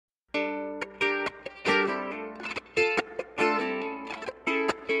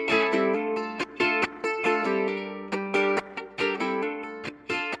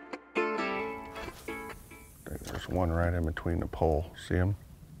one right in between the pole. See him?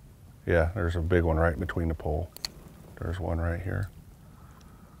 Yeah, there's a big one right between the pole. There's one right here.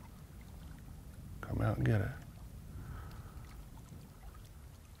 Come out and get it.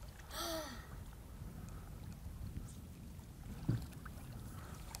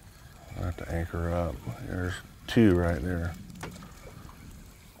 I have to anchor up. There's two right there.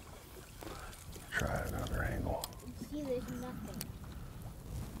 Try another angle. See, there's nothing.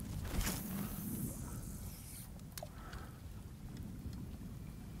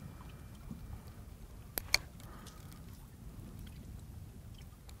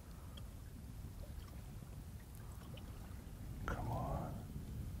 Come on.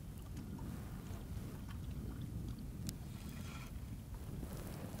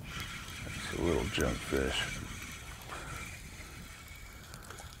 That's a little junk fish.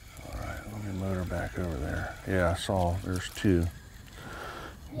 Motor back over there. Yeah, I saw there's two.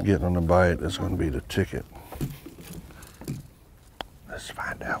 Getting on the bite is going to be the ticket. Let's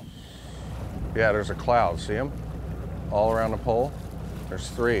find out. Yeah, there's a cloud. See them? All around the pole. There's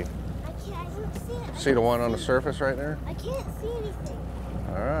three. I don't see it. See the one on the surface right there? I can't see anything.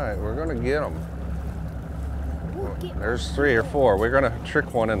 All right, we're going to get them. There's 3 or 4. We're going to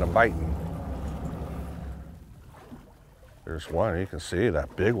trick one into biting. There's one, you can see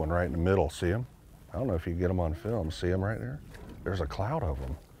that big one right in the middle. See him? I don't know if you get them on film. See him right there? There's a cloud of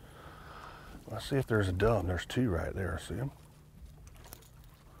them. Let's see if there's a dove. There's 2 right there. See him?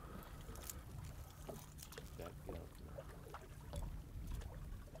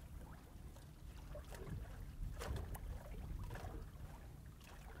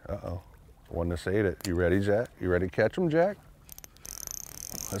 Uh-oh. One just ate it. You ready, Jack? You ready to catch him, Jack?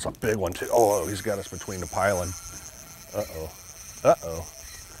 That's a big one, too. Oh, he's got us between the piling. Uh-oh. Uh-oh.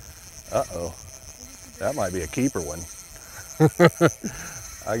 Uh-oh. That might be a keeper one.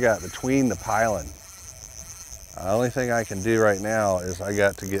 I got between the piling. The only thing I can do right now is I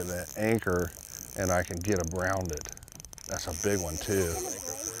got to get the anchor and I can get him rounded. That's a big one too.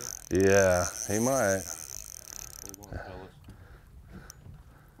 Yeah, he might.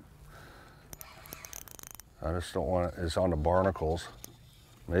 I just don't want it. It's on the barnacles.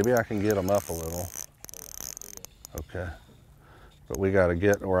 Maybe I can get him up a little. Okay. But we got to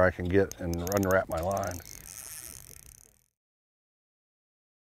get where I can get and unwrap my line.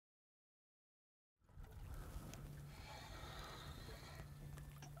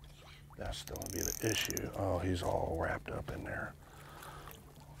 That's still going to be the issue. Oh, he's all wrapped up in there.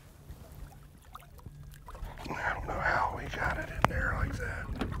 I don't know how we got it in there like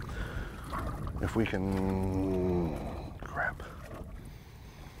that. If we can... Crap.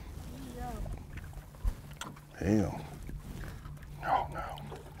 There you go. Oh no.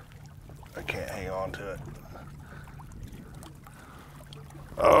 I can't hang on to it.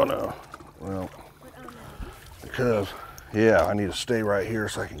 Oh no. Well, because, yeah, I need to stay right here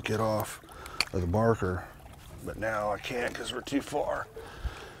so I can get off of the marker. But now I can't because we're too far.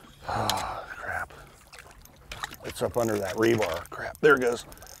 Oh, crap. It's up under that rebar. Crap. There it goes.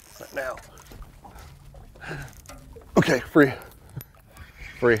 But now. Okay, free.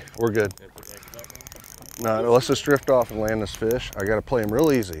 Free. We're good. No, let's just drift off and land this fish. I got to play him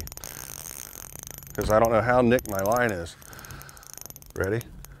real easy because I don't know how nicked my line is. Ready?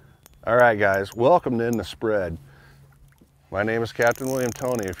 All right, guys. Welcome to In the Spread. My name is Captain William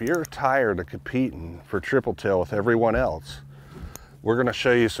Tony. If you're tired of competing for tripletail with everyone else, we're going to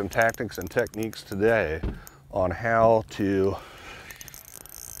show you some tactics and techniques today on how to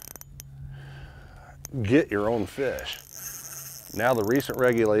get your own fish. Now the recent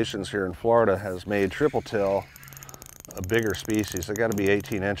regulations here in Florida has made tripletail a bigger species. They got to be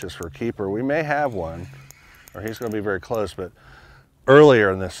 18 inches for a keeper. We may have one, or he's going to be very close, but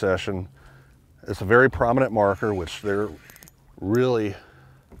earlier in this session, it's a very prominent marker, which they're really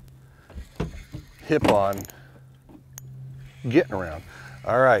hip on getting around.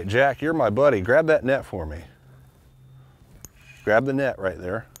 All right, Jack, you're my buddy. Grab that net for me. Grab the net right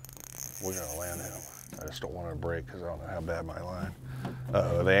there. We're going to land him. I just don't want to break because I don't know how bad my line.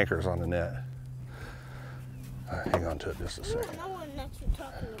 Uh-oh, the anchor's on the net. Hang on to it just a second. I want net you're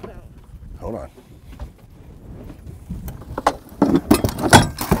talking about. Hold on.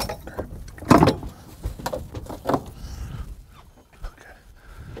 Okay.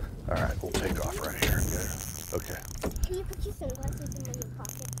 All right, we'll take off right here and go. Okay. Can you put your sunglasses in your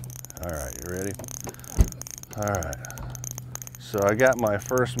pocket? All right, you ready? All right. So I got my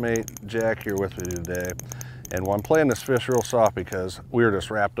first mate, Jack, here with me today. And I'm playing this fish real soft because we were just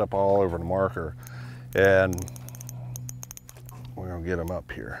wrapped up all over the marker. And we're gonna get him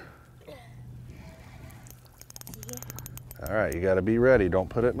up here. Yeah. All right, you gotta be ready. Don't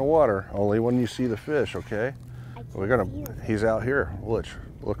put it in the water. Only when you see the fish, okay? I He's out here.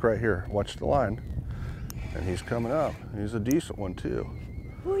 Look right here. Watch the line. And he's coming up. He's a decent one too.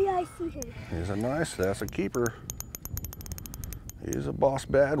 Oh yeah, I see him. That's a keeper. He's a boss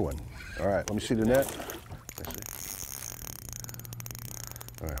bad one. All right, let me see the net. Let me see.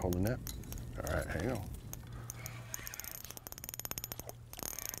 All right, hold the net. All right, hang on.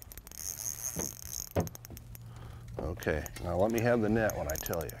 Okay, now let me have the net when I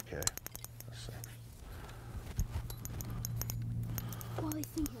tell you, okay? Let's see. Oh, I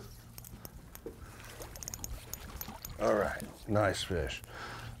see him. All right, nice fish.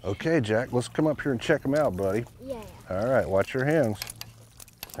 Okay, Jack, let's come up here and check them out, buddy. Yeah. All right, watch your hands.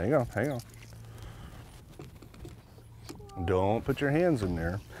 Hang on. Don't put your hands in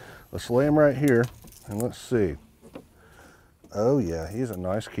there. Let's lay him right here, and let's see. Oh yeah, he's a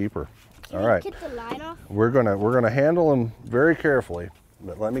nice keeper. All right, Get the line off? we're gonna handle them very carefully,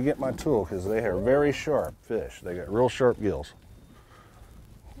 but let me get my tool because they are very sharp fish. They got real sharp gills.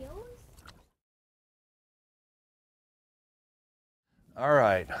 All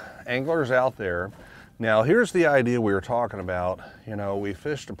right, anglers out there. Now here's the idea we were talking about. You know, we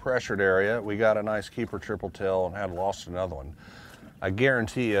fished a pressured area. We got a nice keeper triple tail and had lost another one. I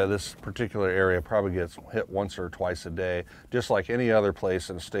guarantee you this particular area probably gets hit once or twice a day. Just like any other place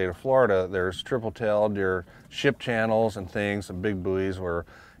in the state of Florida, there's triple tailed, there ship channels and things and big buoys where,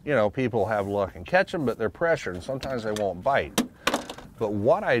 you know, people have luck and catch them, but they're pressured and sometimes they won't bite. But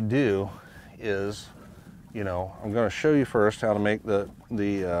what I do is, you know, I'm going to show you first how to make the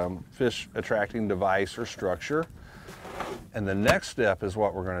fish attracting device or structure. And the next step is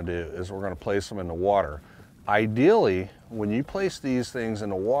what we're going to do is we're going to place them in the water. Ideally, when you place these things in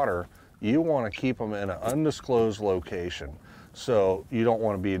the water, you want to keep them in an undisclosed location. So you don't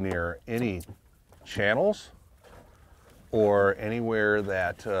want to be near any channels or anywhere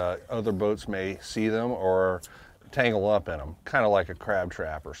that other boats may see them or tangle up in them, kind of like a crab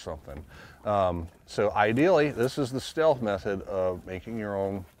trap or something. So ideally, this is the stealth method of making your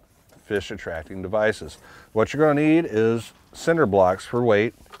own fish attracting devices. What you're going to need is cinder blocks for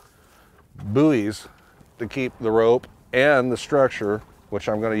weight, buoys to keep the rope and the structure, which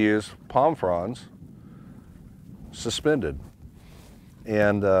I'm going to use palm fronds, suspended.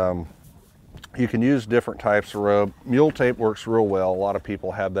 And you can use different types of rope. Mule tape works real well. A lot of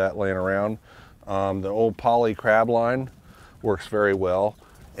people have that laying around. The old poly crab line works very well.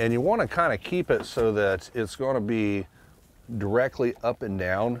 And you want to kind of keep it so that it's going to be directly up and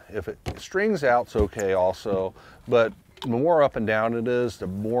down. If it strings out's okay also, but the more up and down it is, the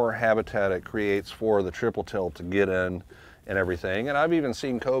more habitat it creates for the triple tail to get in and everything. And I've even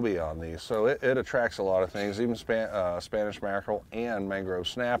seen cobia on these, so it attracts a lot of things, even Spanish mackerel and mangrove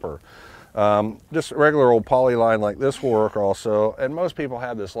snapper. Just a regular old poly line like this will work also, and most people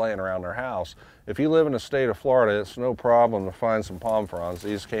have this laying around their house. If you live in the state of Florida, it's no problem to find some palm fronds.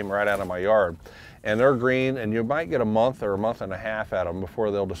 These came right out of my yard, and they're green, and you might get a month or a month and a half at them before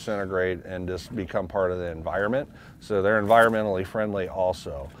they'll disintegrate and just become part of the environment. So they're environmentally friendly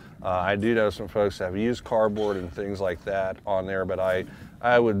also. I do know some folks have used cardboard and things like that on there, but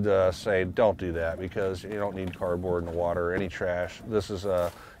I would say don't do that because you don't need cardboard in the water or any trash. This is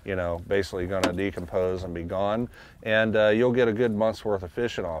you know, basically going to decompose and be gone, and you'll get a good month's worth of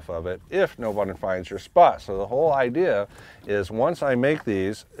fishing off of it if nobody finds your spot. So the whole idea is once I make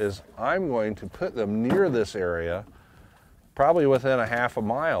these is I'm going to put them near this area, probably within a half a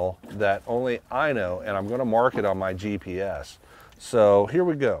mile that only I know, and I'm going to mark it on my GPS. So here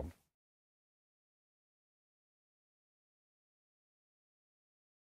we go.